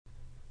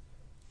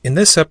In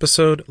this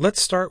episode,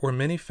 let's start where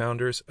many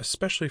founders,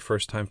 especially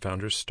first-time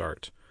founders,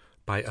 start,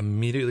 by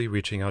immediately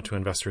reaching out to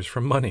investors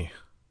for money.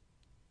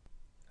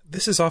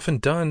 This is often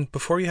done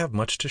before you have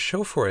much to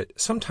show for it,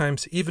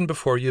 sometimes even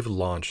before you've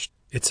launched.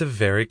 It's a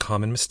very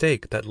common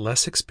mistake that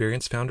less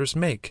experienced founders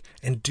make,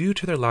 and due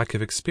to their lack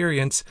of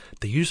experience,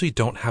 they usually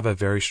don't have a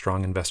very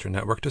strong investor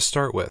network to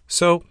start with.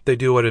 So they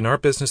do what in our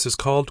business is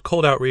called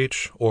cold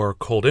outreach, or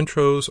cold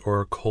intros,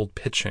 or cold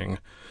pitching.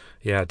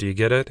 Yeah, do you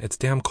get it? It's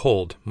damn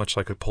cold, much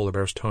like a polar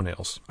bear's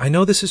toenails. I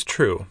know this is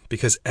true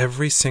because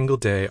every single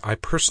day I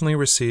personally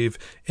receive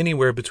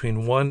anywhere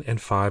between 1 and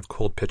 5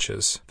 cold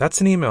pitches.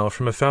 That's an email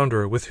from a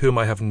founder with whom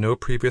I have no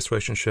previous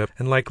relationship,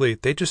 and likely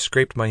they just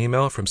scraped my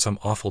email from some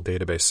awful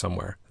database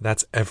somewhere.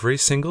 That's every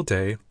single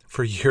day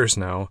for years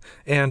now,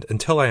 and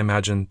until I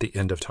imagine the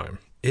end of time.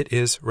 It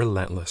is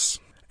relentless.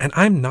 And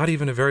I'm not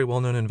even a very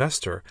well-known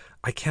investor.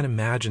 I can't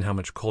imagine how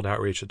much cold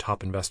outreach a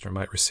top investor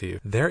might receive.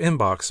 Their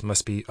inbox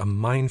must be a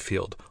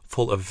minefield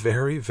full of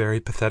very,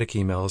 very pathetic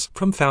emails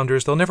from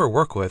founders they'll never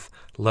work with,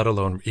 let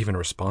alone even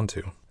respond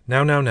to.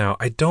 Now,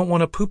 I don't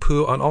want to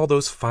poo-poo on all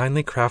those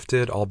finely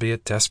crafted,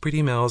 albeit desperate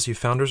emails you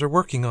founders are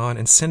working on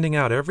and sending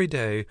out every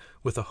day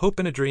with a hope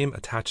and a dream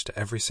attached to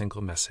every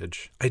single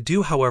message. I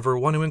do, however,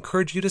 want to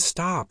encourage you to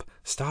stop.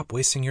 Stop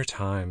wasting your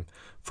time.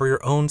 For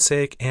your own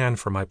sake and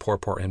for my poor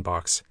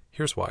inbox.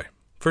 Here's why.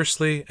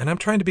 Firstly, and I'm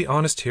trying to be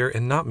honest here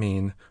and not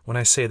mean when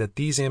I say that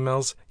these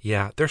emails,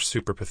 yeah, they're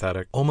super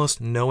pathetic. Almost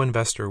no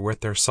investor worth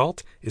their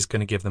salt is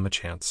going to give them a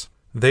chance.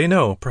 They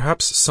know,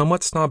 perhaps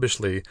somewhat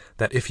snobbishly,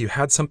 that if you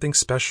had something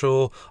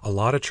special, a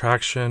lot of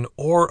traction,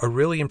 or a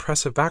really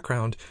impressive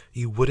background,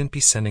 you wouldn't be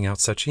sending out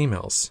such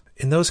emails.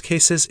 In those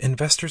cases,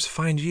 investors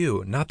find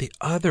you, not the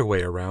other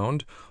way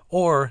around,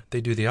 or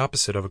they do the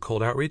opposite of a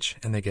cold outreach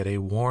and they get a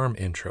warm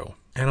intro.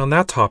 And on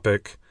that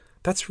topic,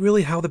 that's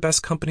really how the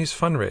best companies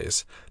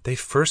fundraise. They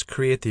first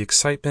create the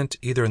excitement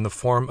either in the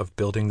form of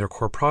building their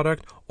core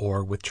product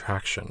or with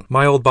traction.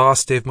 My old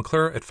boss, Dave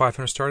McClure at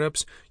 500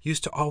 Startups,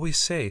 used to always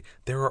say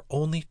there are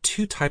only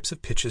 2 types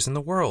of pitches in the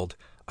world,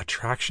 a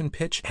traction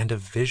pitch and a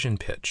vision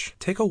pitch.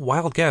 Take a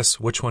wild guess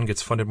which one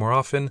gets funded more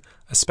often,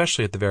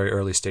 especially at the very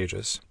early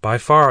stages. By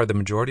far, the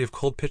majority of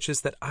cold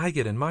pitches that I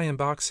get in my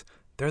inbox,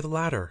 they're the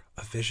latter,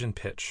 a vision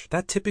pitch.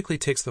 That typically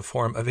takes the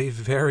form of a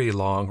very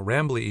long,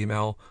 rambly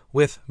email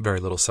with very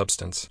little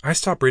substance. I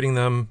stopped reading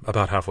them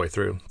about halfway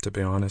through, to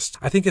be honest.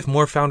 I think if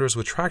more founders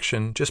with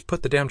traction just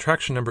put the damn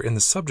traction number in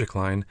the subject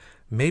line,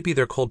 maybe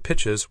their cold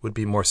pitches would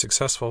be more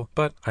successful,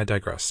 but I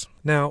digress.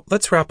 Now,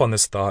 let's wrap on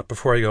this thought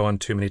before I go on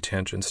too many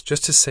tangents,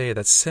 just to say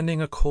that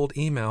sending a cold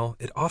email,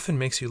 it often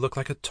makes you look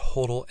like a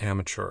total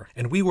amateur.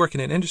 And we work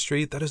in an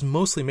industry that is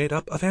mostly made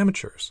up of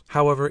amateurs.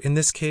 However, in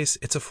this case,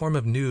 it's a form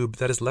of noob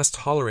that is less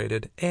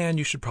tolerated, and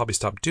you should probably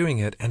stop doing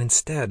it and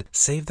instead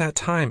save that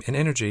time and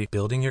energy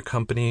building your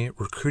company,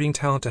 recruiting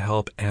talent to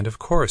help, and of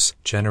course,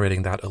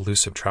 generating that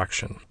elusive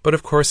traction. But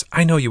of course,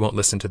 I know you won't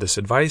listen to this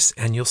advice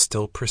and you'll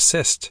still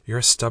persist. You're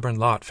a stubborn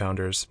lot,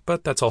 founders,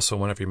 but that's also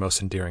one of your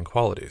most endearing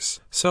qualities.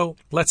 So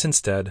let's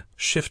instead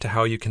shift to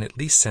how you can at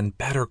least send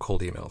better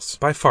cold emails.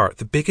 By far,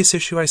 the biggest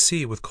issue I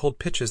see with cold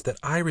pitches that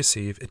I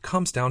receive, it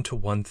comes down to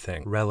one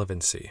thing: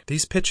 relevancy.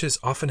 These pitches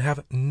often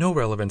have no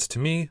relevance to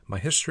me, my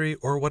history,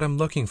 or what I'm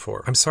looking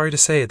for. I'm sorry to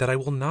say that I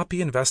will not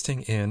be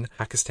investing in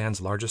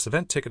Pakistan's largest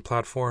event ticket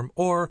platform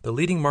or the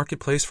leading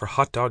marketplace for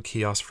hot dog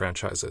kiosk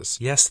franchises.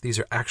 Yes, these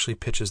are actually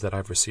pitches that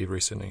I've received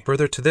recently.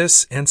 Further to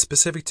this, and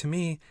specific to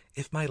me,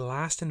 if my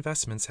last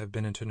investments have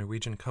been into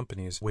Norwegian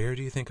companies, where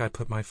do you think I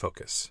put my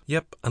focus?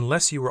 Yep,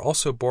 unless you were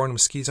also born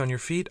with skis on your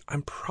feet,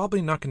 I'm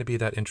probably not going to be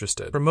that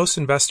interested. For most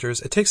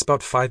investors, it takes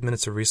about 5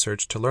 minutes of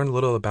research to learn a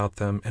little about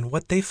them and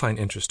what they find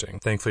interesting.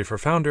 Thankfully for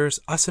founders,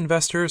 us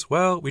investors,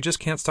 well, we just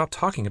can't stop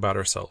talking about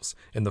ourselves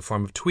in the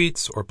form of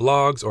tweets or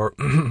blogs or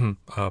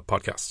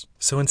podcasts.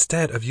 So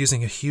instead of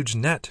using a huge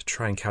net to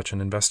try and catch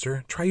an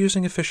investor, try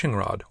using a fishing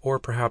rod, or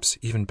perhaps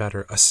even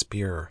better, a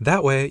spear.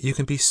 That way, you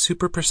can be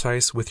super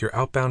precise with your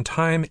outbound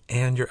time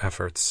and your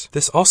efforts.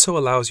 This also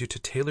allows you to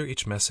tailor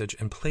each message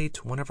and play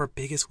to one of our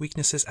biggest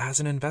weaknesses as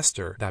an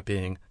investor, that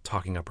being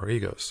talking up our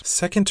egos.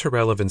 Second to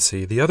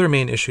relevancy, the other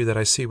main issue that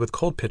I see with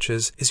cold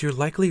pitches is you're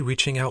likely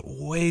reaching out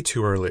way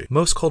too early.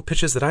 Most cold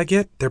pitches that I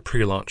get, they're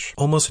pre-launch.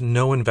 Almost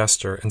no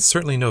investor, and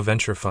certainly no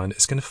venture fund,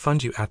 is going to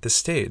fund you at this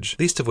stage,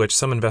 least of which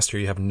some investor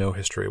you have no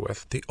history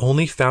with. The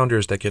only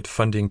founders that get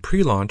funding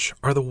pre-launch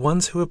are the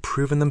ones who have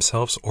proven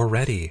themselves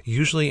already,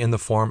 usually in the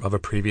form of a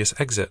previous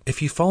exit.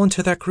 If you fall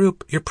into that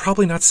group, you're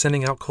probably not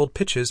sending out cold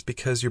pitches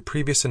because your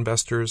previous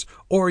investors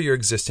or your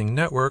existing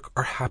network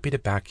are happy to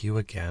back you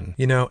again.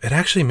 You know, it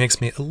actually makes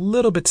me a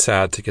little bit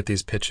sad to get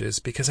these pitches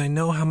because I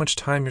know how much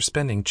time you're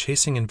spending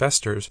chasing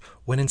investors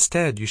when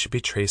instead you should be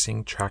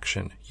chasing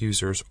traction,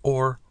 users,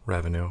 or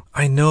revenue.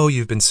 I know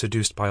you've been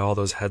seduced by all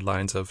those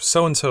headlines of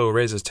so-and-so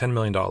raises $10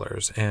 million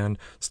and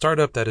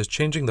startup that is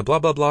changing the blah,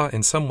 blah, blah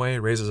in some way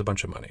raises a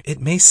bunch of money.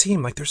 It may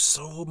seem like there's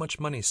so much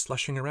money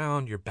slushing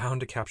around, you're bound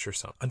to capture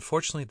some.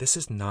 Unfortunately, this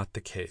is not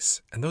the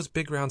case. And those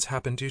big rounds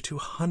happen due to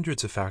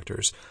hundreds of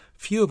factors,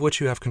 few of which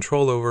you have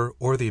control over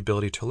or the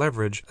ability to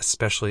leverage,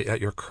 especially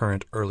at your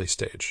current early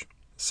stage.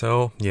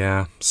 So,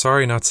 yeah,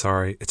 sorry, not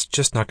sorry. It's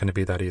just not going to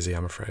be that easy,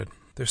 I'm afraid.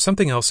 There's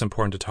something else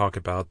important to talk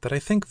about that I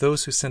think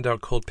those who send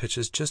out cold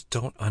pitches just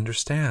don't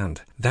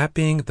understand. That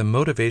being the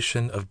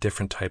motivation of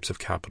different types of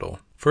capital.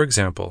 For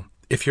example,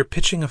 if you're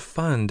pitching a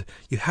fund,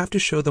 you have to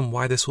show them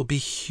why this will be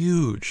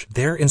huge.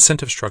 Their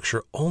incentive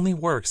structure only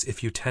works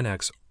if you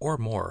 10x or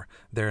more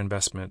their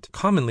investment,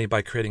 commonly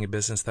by creating a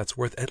business that's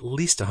worth at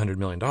least $100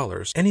 million.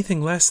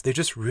 Anything less, they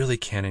just really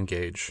can't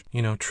engage.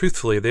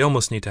 Truthfully, they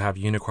almost need to have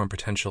unicorn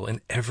potential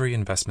in every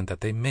investment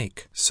that they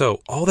make.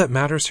 So all that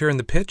matters here in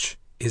the pitch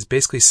is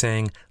basically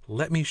saying,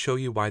 let me show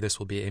you why this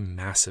will be a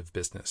massive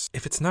business.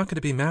 If it's not going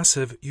to be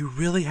massive, you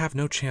really have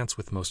no chance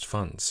with most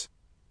funds.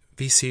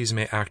 VCs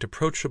may act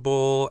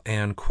approachable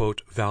and,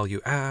 quote,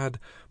 value add,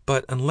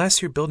 but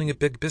unless you're building a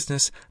big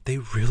business, they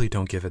really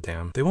don't give a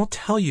damn. They won't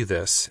tell you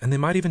this, and they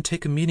might even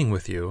take a meeting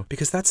with you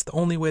because that's the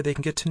only way they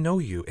can get to know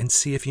you and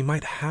see if you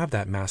might have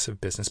that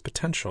massive business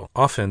potential.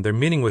 Often, they're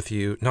meeting with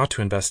you not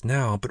to invest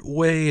now, but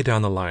way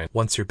down the line,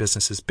 once your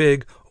business is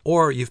big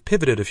or you've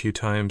pivoted a few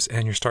times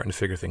and you're starting to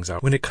figure things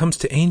out. When it comes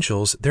to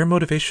angels, their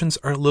motivations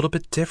are a little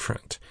bit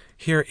different.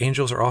 Here,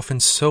 angels are often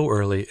so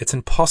early, it's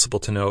impossible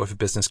to know if a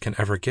business can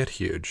ever get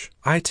huge.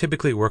 I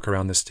typically work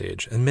around this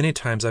stage, and many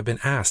times I've been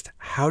asked,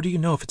 how do you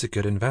know if it's a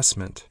good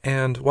investment?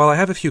 And while I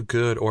have a few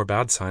good or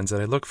bad signs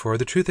that I look for,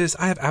 the truth is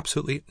I have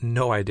absolutely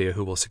no idea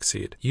who will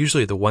succeed.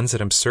 Usually the ones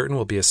that I'm certain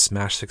will be a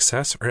smash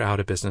success are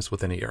out of business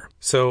within a year.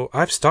 So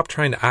I've stopped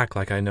trying to act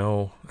like I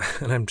know,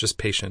 and I'm just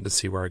patient to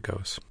see where it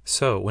goes.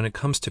 So when it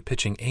comes to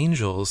pitching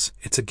angels,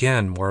 it's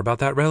again more about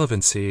that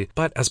relevancy,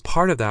 but as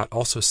part of that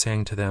also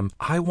saying to them,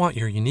 I want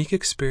your unique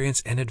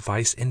experience and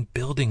advice in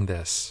building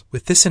this.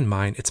 With this in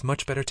mind, it's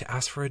much better to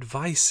ask for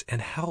advice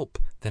and help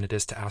than it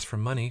is to ask for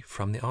money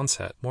from the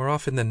onset. More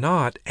often than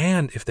not,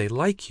 and if they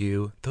like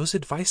you, those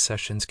advice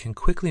sessions can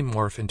quickly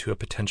morph into a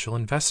potential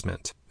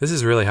investment. This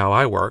is really how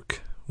I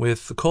work.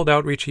 With the cold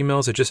outreach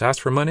emails that just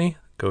ask for money,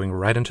 going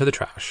right into the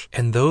trash.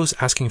 And those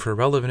asking for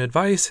relevant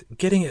advice,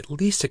 getting at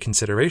least a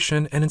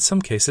consideration, and in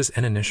some cases,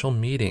 an initial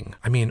meeting.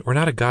 I mean, we're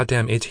not a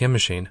goddamn ATM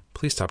machine.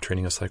 Please stop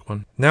treating us like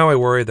one. Now I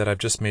worry that I've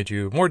just made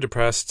you more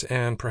depressed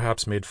and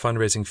perhaps made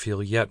fundraising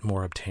feel yet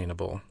more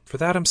obtainable. For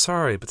that, I'm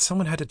sorry, but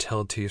someone had to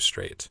tell it to you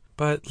straight.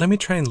 But let me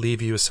try and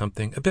leave you with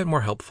something a bit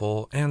more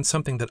helpful and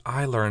something that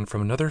I learned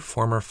from another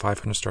former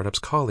 500 Startups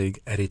colleague,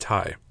 Eddie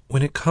Tai.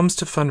 When it comes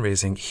to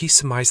fundraising, he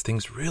surmised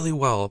things really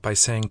well by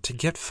saying to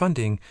get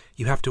funding,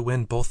 you have to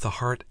win both the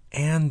heart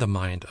and the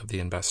mind of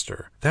the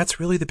investor. That's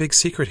really the big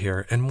secret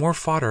here, and more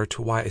fodder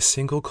to why a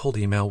single cold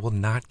email will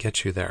not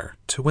get you there.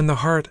 To win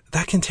the heart,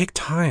 that can take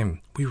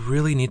time. We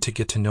really need to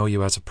get to know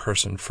you as a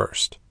person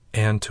first.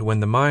 And to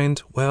win the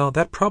mind, well,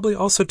 that probably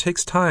also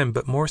takes time,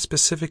 but more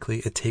specifically,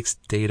 it takes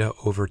data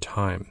over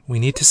time. We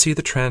need to see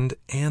the trend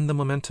and the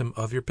momentum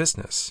of your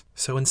business.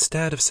 So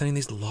instead of sending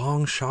these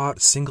long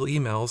shot single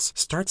emails,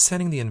 start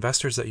sending the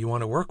investors that you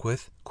want to work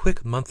with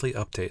quick monthly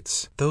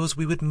updates. Those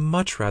we would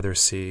much rather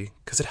see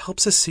because it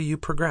helps us see you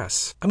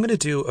progress. I'm going to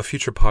do a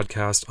future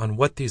podcast on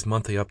what these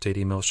monthly update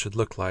emails should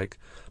look like,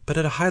 but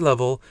at a high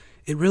level,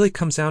 it really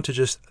comes down to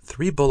just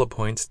 3 bullet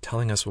points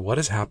telling us what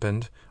has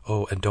happened,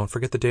 and don't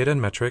forget the data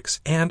and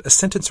metrics, and a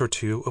sentence or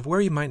two of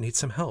where you might need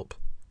some help.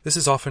 This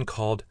is often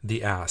called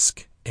the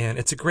ask, and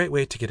it's a great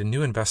way to get a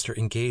new investor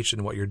engaged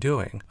in what you're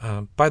doing.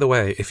 By the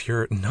way, if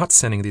you're not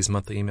sending these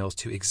monthly emails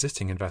to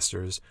existing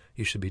investors,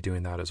 you should be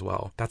doing that as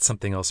well. That's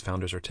something else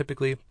founders are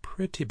typically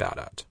pretty bad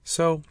at.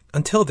 So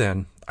until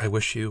then, I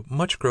wish you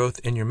much growth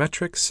in your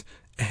metrics,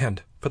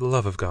 and for the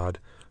love of God,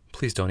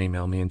 please don't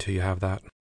email me until you have that.